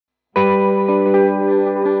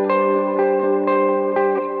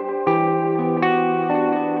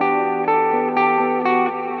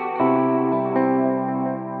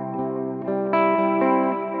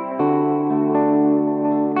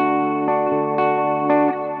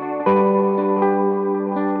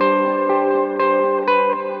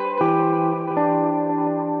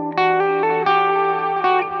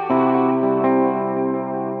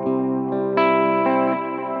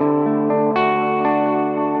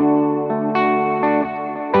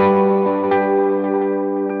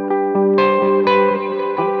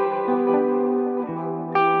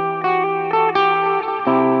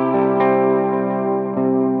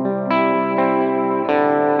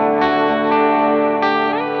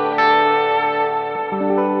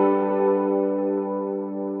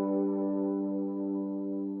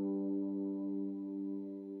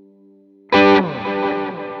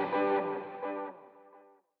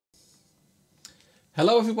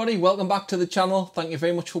Hello everybody, welcome back to the channel. Thank you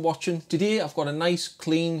very much for watching. Today I've got a nice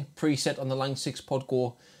clean preset on the Line 6 Pod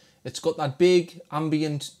Go. It's got that big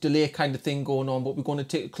ambient delay kind of thing going on, but we're going to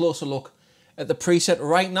take a closer look at the preset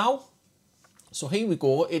right now. So here we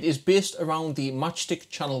go. It is based around the Matchstick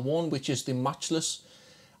CH1, which is the matchless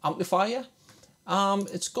amplifier.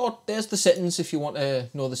 There's the settings if you want to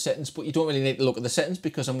know the settings, but you don't really need to look at the settings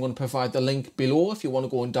because I'm going to provide the link below if you want to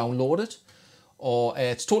go and download it. Or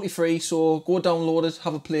it's totally free, so go download it,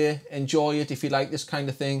 have a play, enjoy it if you like this kind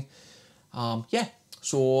of thing. Yeah,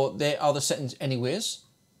 so there are the settings anyways.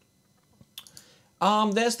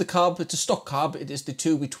 There's the cab. It's a stock cab. It is the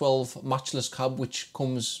 2V12 matchless cab, which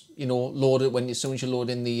comes, loaded as soon as you load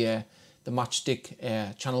in the Matchstick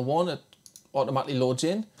CH1, it automatically loads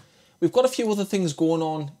in. We've got a few other things going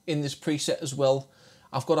on in this preset as well.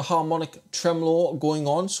 I've got a harmonic tremolo going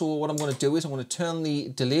on, so what I'm going to do is I'm going to turn the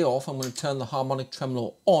delay off. I'm going to turn the harmonic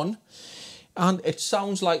tremolo on, and it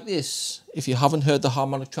sounds like this. If you haven't heard the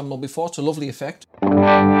harmonic tremolo before, it's a lovely effect.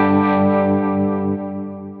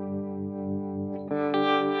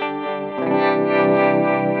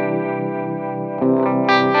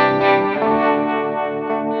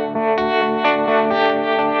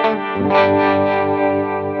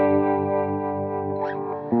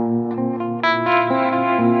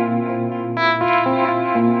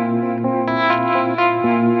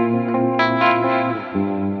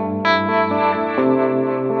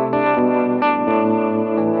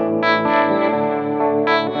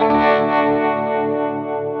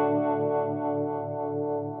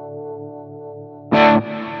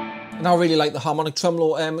 And I really like the harmonic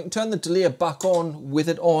tremolo. You can turn the delay back on with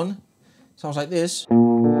it on. Sounds like this.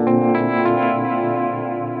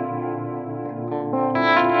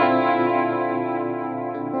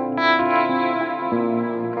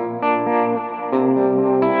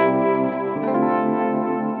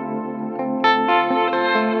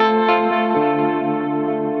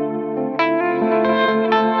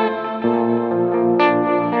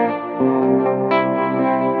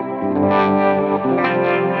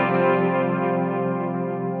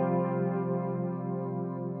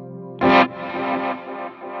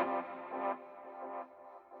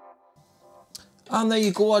 And there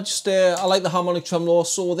you go. I like the harmonic tremolo.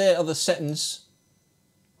 So there are the settings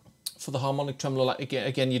for the harmonic tremolo. Like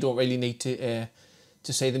again, you don't really need to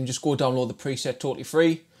say them. Just go download the preset, totally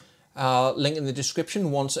free. Link in the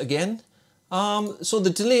description once again. So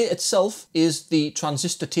the delay itself is the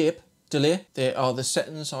transistor tape delay. There are the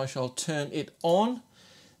settings. I shall turn it on.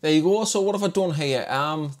 There you go. So what have I done here?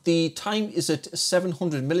 The time is at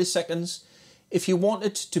 700 milliseconds. If you want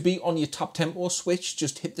it to be on your tap tempo switch,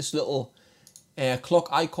 just hit this little clock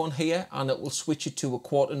icon here and it will switch it to a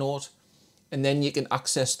quarter note, and then you can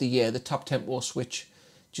access the tap tempo switch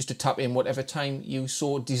just to tap in whatever time you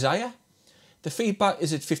so desire. The feedback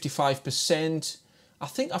is at 55%. I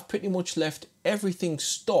think I've pretty much left everything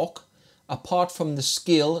stock apart from the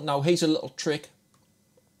scale. Now here's a little trick.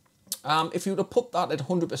 If you were to put that at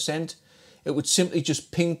 100%, it would simply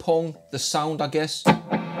just ping pong the sound, I guess.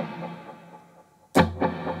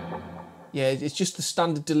 Yeah, it's just the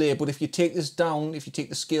standard delay, but if you take this down, if you take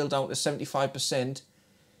the scale down to 75%,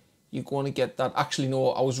 you're going to get that. Actually,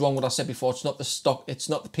 no, I was wrong what I said before. It's not the stock, it's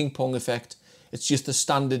not the ping pong effect. It's just the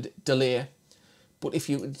standard delay. But if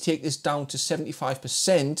you take this down to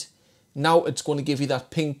 75%, now it's going to give you that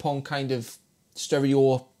ping pong kind of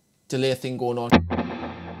stereo delay thing going on.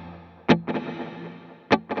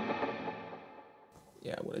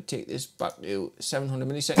 Yeah, I'm going to take this back to 700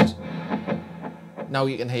 milliseconds. Now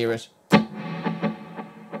you can hear it.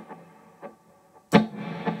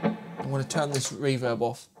 I'm going to turn this reverb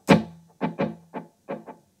off.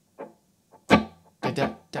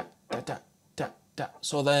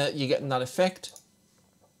 So there you're getting that effect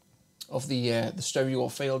of the stereo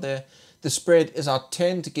file there. The spread is at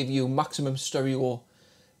 10 to give you maximum stereo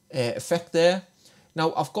effect there.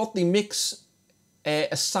 Now I've got the mix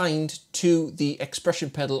assigned to the expression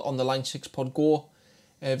pedal on the Line 6 Pod Go.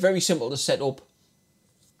 Very simple to set up.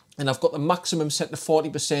 And I've got the maximum set to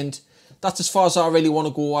 40%. That's as far as I really want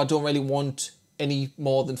to go. I don't really want any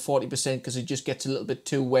more than 40% because it just gets a little bit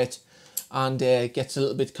too wet and gets a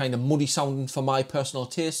little bit kind of muddy sounding for my personal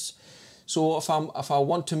tastes. So if I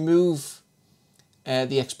want to move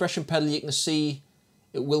the expression pedal, you can see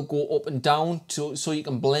it will go up and down so you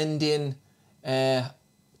can blend in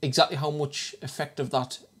exactly how much effect of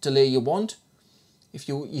that delay you want. If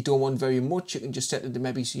you don't want very much, you can just set it to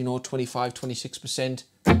maybe 25, 26%.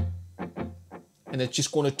 And it's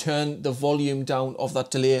just going to turn the volume down of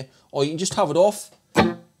that delay, or you can just have it off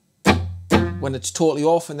when it's totally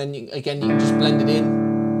off, and then again you can just blend it in.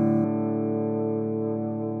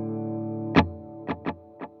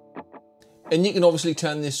 And you can obviously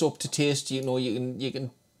turn this up to taste. You know, you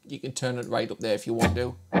can turn it right up there if you want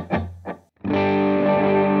to.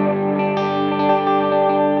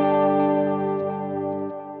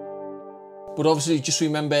 But obviously, just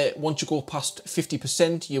remember, once you go past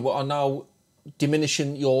 50%, you are now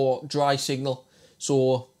diminishing your dry signal.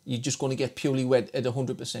 So you're just going to get purely wet at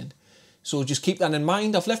 100%. So just keep that in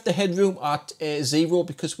mind. I've left the headroom at 0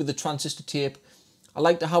 because with the transistor tape, I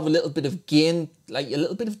like to have a little bit of gain, like a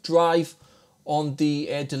little bit of drive on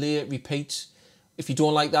the delay repeats. If you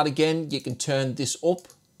don't like that, again, you can turn this up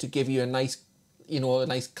to give you a nice, you know, a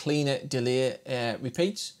nice cleaner delay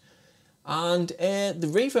repeats. And the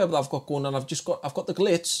reverb that I've got going on, I've got the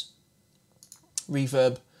glitz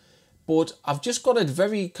reverb, but I've just got it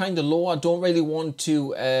very kind of low. I don't really want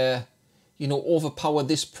to, you know, overpower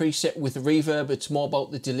this preset with the reverb. It's more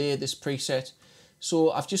about the delay, this preset.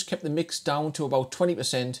 So I've just kept the mix down to about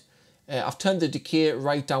 20%. I've turned the decay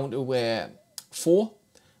right down to 4,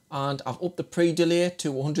 and I've upped the pre-delay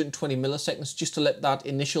to 120 milliseconds just to let that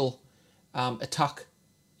initial attack,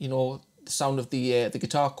 you know, the sound of the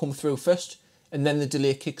guitar come through first, and then the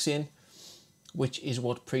delay kicks in, which is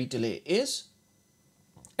what pre-delay is.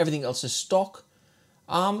 Everything else is stock.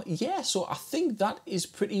 Yeah, so I think that is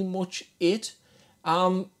pretty much it.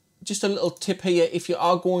 Just a little tip here: if you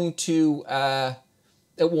are going to,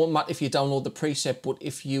 it won't matter if you download the preset, but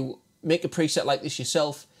if you make a preset like this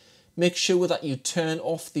yourself, make sure that you turn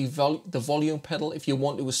off the volume pedal if you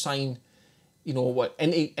want to assign, you know, what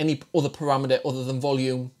any other parameter other than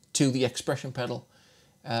volume to the expression pedal.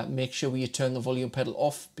 Make sure you turn the volume pedal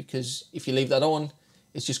off, because if you leave that on,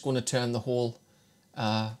 it's just going to turn the whole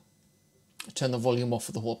turn the volume off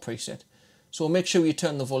for the whole preset. So make sure you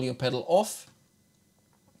turn the volume pedal off.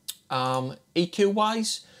 EQ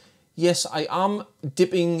wise, yes, I am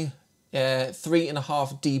dipping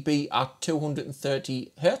 3.5 dB at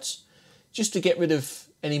 230 Hertz, just to get rid of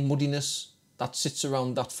any muddiness that sits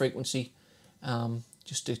around that frequency,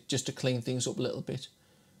 just to clean things up a little bit.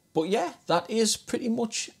 But yeah, that is pretty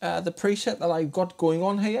much the preset that I've got going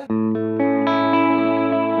on here.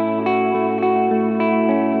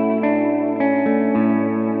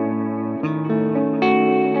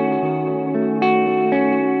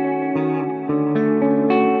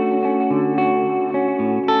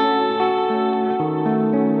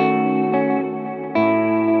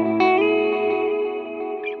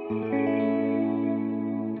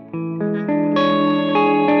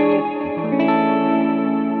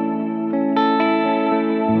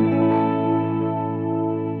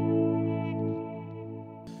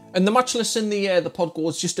 And the matchless in the pod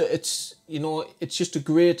goes just it's just a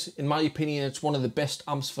great, in my opinion, it's one of the best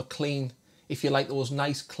amps for clean. If you like those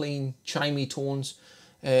nice, clean, chimey tones,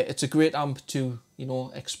 it's a great amp to, you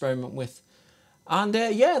know, experiment with. And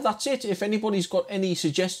yeah, that's it. If anybody's got any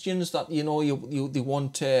suggestions that, you know, they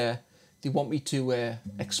want me to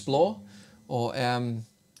explore or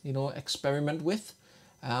you know, experiment with,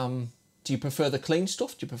 do you prefer the clean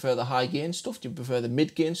stuff? Do you prefer the high gain stuff? Do you prefer the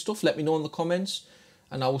mid gain stuff? Let me know in the comments,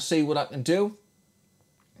 and I will see what I can do.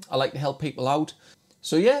 I like to help people out.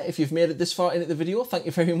 So yeah, if you've made it this far into the video, thank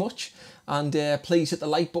you very much. And please hit the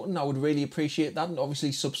like button. I would really appreciate that. And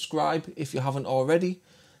obviously subscribe if you haven't already.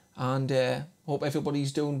 And hope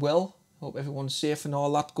everybody's doing well. Hope everyone's safe and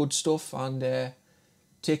all that good stuff. And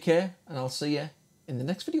take care. And I'll see you in the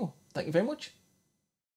next video. Thank you very much.